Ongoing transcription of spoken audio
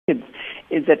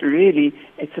is that really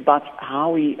it's about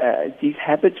how we these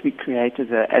habits we create as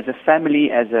a family,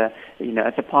 as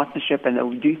a partnership, and that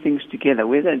we do things together.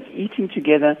 Whether it's eating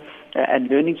together and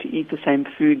learning to eat the same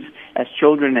foods as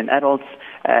children and adults,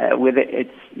 whether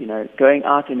it's going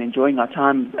out and enjoying our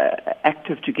time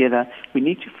active together, we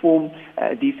need to form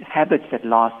these habits that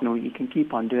last and we can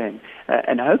keep on doing.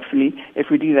 And hopefully, if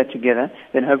we do that together,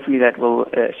 then hopefully that will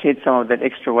shed some of that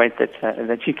extra weight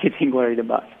that you're getting worried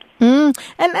about. And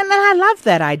I love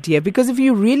that idea, because if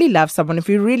you really love someone, if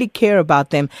you really care about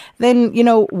them, then,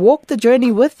 walk the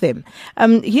journey with them.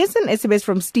 Here's an SMS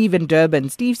from Steve in Durban.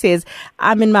 Steve says,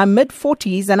 I'm in my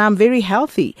mid-40s and I'm very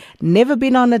healthy. Never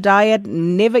been on a diet,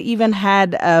 never even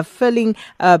had a filling,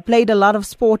 played a lot of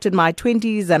sport in my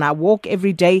 20s, and I walk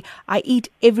every day. I eat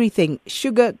everything,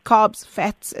 sugar, carbs,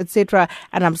 fats, etc.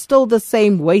 And I'm still the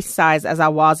same waist size as I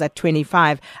was at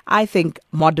 25. I think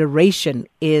moderation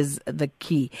is the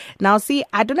key. Now, see,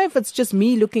 I don't know if it's just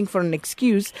me looking for an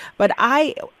excuse, but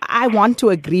I want to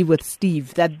agree with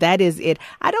Steve that is it.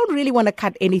 I don't really want to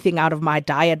cut anything out of my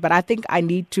diet, but I think I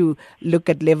need to look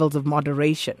at levels of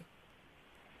moderation.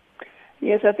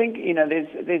 Yes, I think,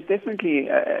 there's definitely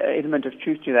an element of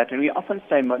truth to that. And we often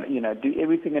say, do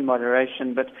everything in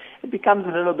moderation, but it becomes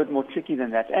a little bit more tricky than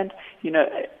that. And,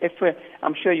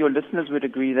 I'm sure your listeners would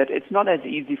agree that it's not as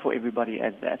easy for everybody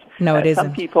as that. No, it isn't.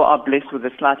 Some people are blessed with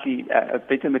a slightly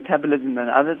better metabolism than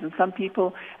others, and some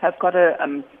people have got a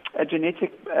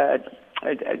genetic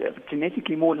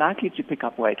genetically more likely to pick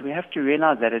up weight. We have to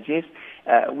realize that, yes,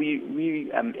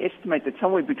 we estimate that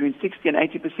somewhere between 60 and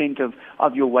 80%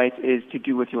 of your weight is to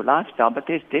do with your lifestyle, but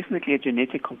there's definitely a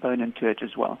genetic component to it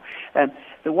as well.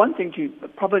 The one thing to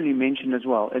probably mention as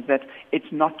well is that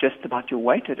it's not just about your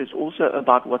weight, it is also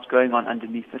about what's going on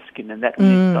underneath the skin, and that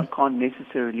we can't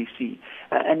necessarily see.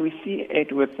 And we see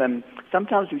it with,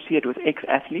 sometimes we see it with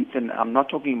ex-athletes, and I'm not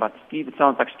talking about Steve. It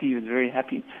sounds like Steve is very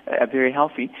happy, very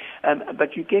healthy.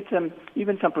 But you get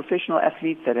even some professional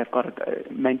athletes that have got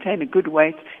to maintain a good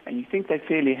weight, and you think they're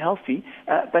fairly healthy,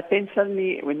 but then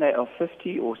suddenly when they are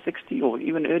 50 or 60 or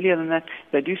even earlier than that,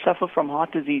 they do suffer from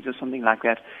heart disease or something like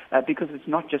that, because it's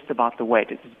not just about the weight,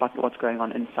 it's about what's going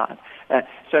on inside.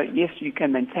 So yes, you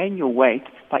can maintain your weight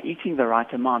by eating the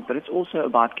right amount, but it's also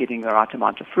about getting the right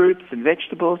amount of fruits and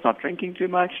vegetables, not drinking too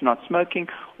much, not smoking.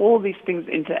 All these things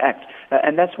interact,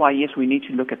 and that's why, yes, we need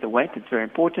to look at the weight. It's very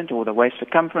important, or the waist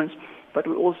circumference. But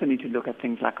we also need to look at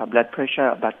things like our blood pressure,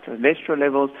 our blood cholesterol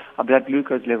levels, our blood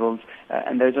glucose levels,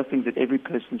 and those are things that every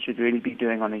person should really be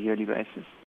doing on a yearly basis.